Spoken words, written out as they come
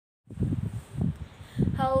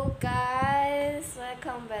Hello guys,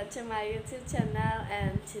 welcome back to my YouTube channel,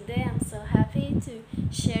 and today I'm so happy to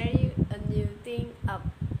share you a new thing of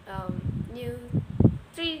new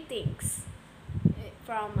three things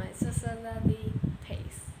from my society page.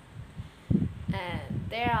 And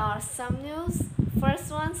there are some news.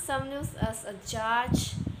 First one, some news as a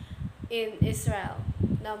judge in Israel.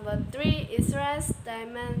 Number three, Israel's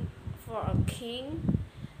demand for a king.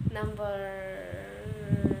 Number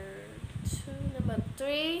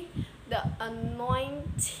three, the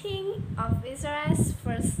anointing of Israel's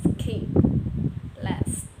first king.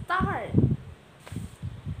 Let's start.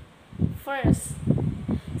 First,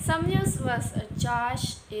 Samuel was a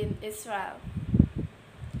judge in Israel.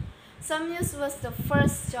 Samuel was the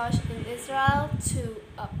first judge in Israel to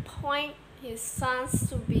appoint his sons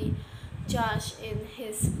to be judge in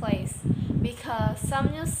his place, because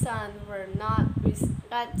Samuel's sons were not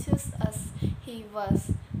righteous as he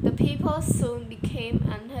was. The people soon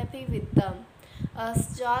became unhappy with them.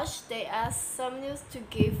 As judge, they asked Samuel to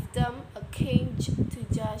give them a king to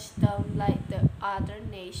judge them like the other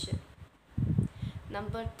nation.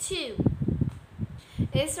 Number two,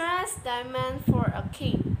 Israel's demand for a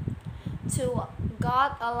king.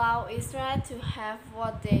 God allowed Israel to have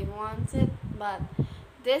what they wanted, but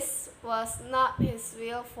this was not his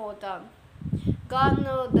will for them. God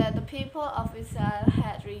knew that the people of Israel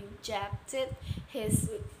had rejected his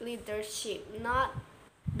leadership, not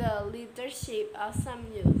the leadership of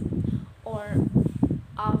Samuel or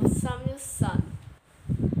of Samuel's son.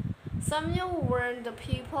 Samuel warned the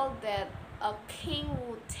people that a king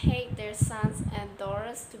would take their sons and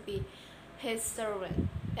daughters to be his servant,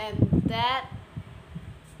 and that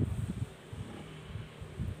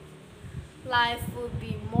life would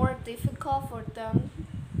be more difficult for them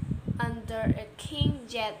under a king,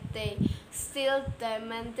 yet they still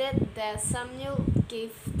demanded that Samuel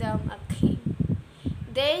give them a king.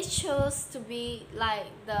 They chose to be like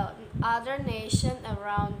the other nation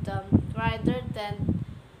around them rather than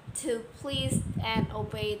to please and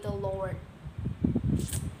obey the Lord.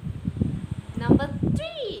 Number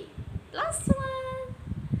three, last one.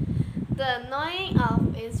 The anointing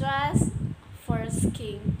of Israel's first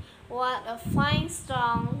king. What a fine,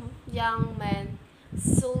 strong young man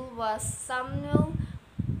Saul was. Samuel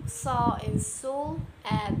saw in Saul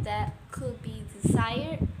and that could be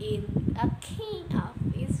desired in a king of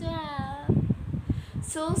Israel.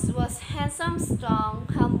 Saul was handsome, strong,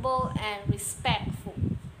 humble, and respectful.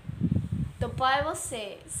 The Bible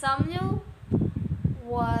says Samuel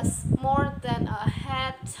was more than a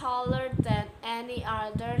head taller than any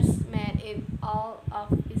other man in all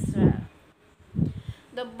of Israel.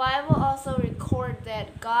 The Bible also records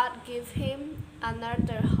that God gave him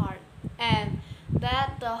another heart, and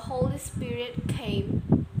that the Holy Spirit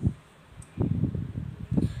came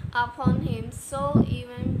upon him, so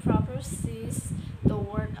even prophesies the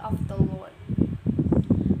word of the Lord.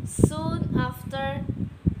 Soon after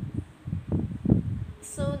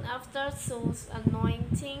Saul's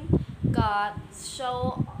anointing, God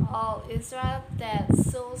showed all Israel that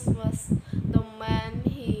Saul was the man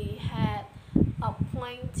he had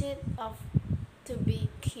appointed to be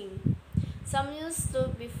king. Samuel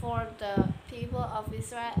stood before the people of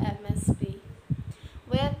Israel at Mizpah,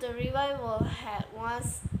 where the revival had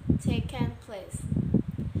once taken place,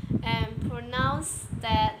 and pronounced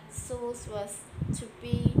that Saul was to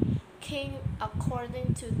be king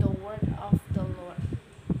according to the word of the Lord.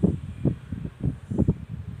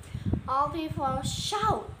 All people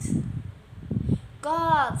shout,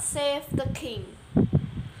 "God save the king!"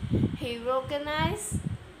 He organized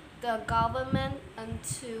the government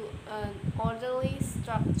into an orderly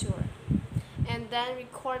structure, and then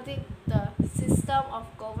recorded the system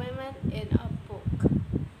of government in a book.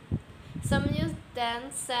 Samuel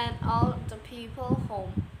then sent all the people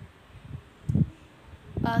home.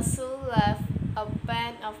 Saul left a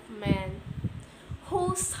band of men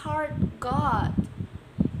whose heart God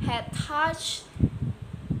had touched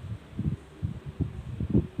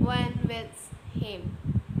went with him.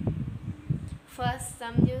 1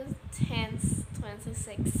 Samuel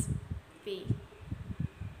 10:26b.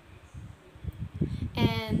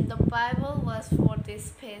 And the Bible verse for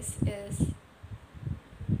this page is,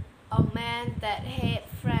 "A man that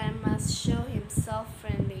hates friend must show himself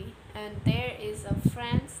friendly, and there is a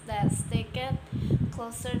friend that sticketh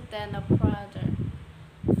closer than a brother."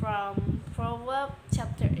 From Proverbs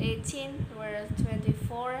chapter 18, verse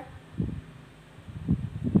 24.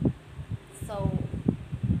 So,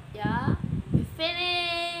 yeah, we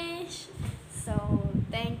finished. So,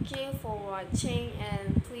 thank you for watching,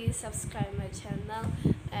 and please subscribe my channel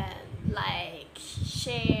and like,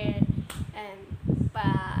 share, and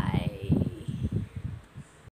bye.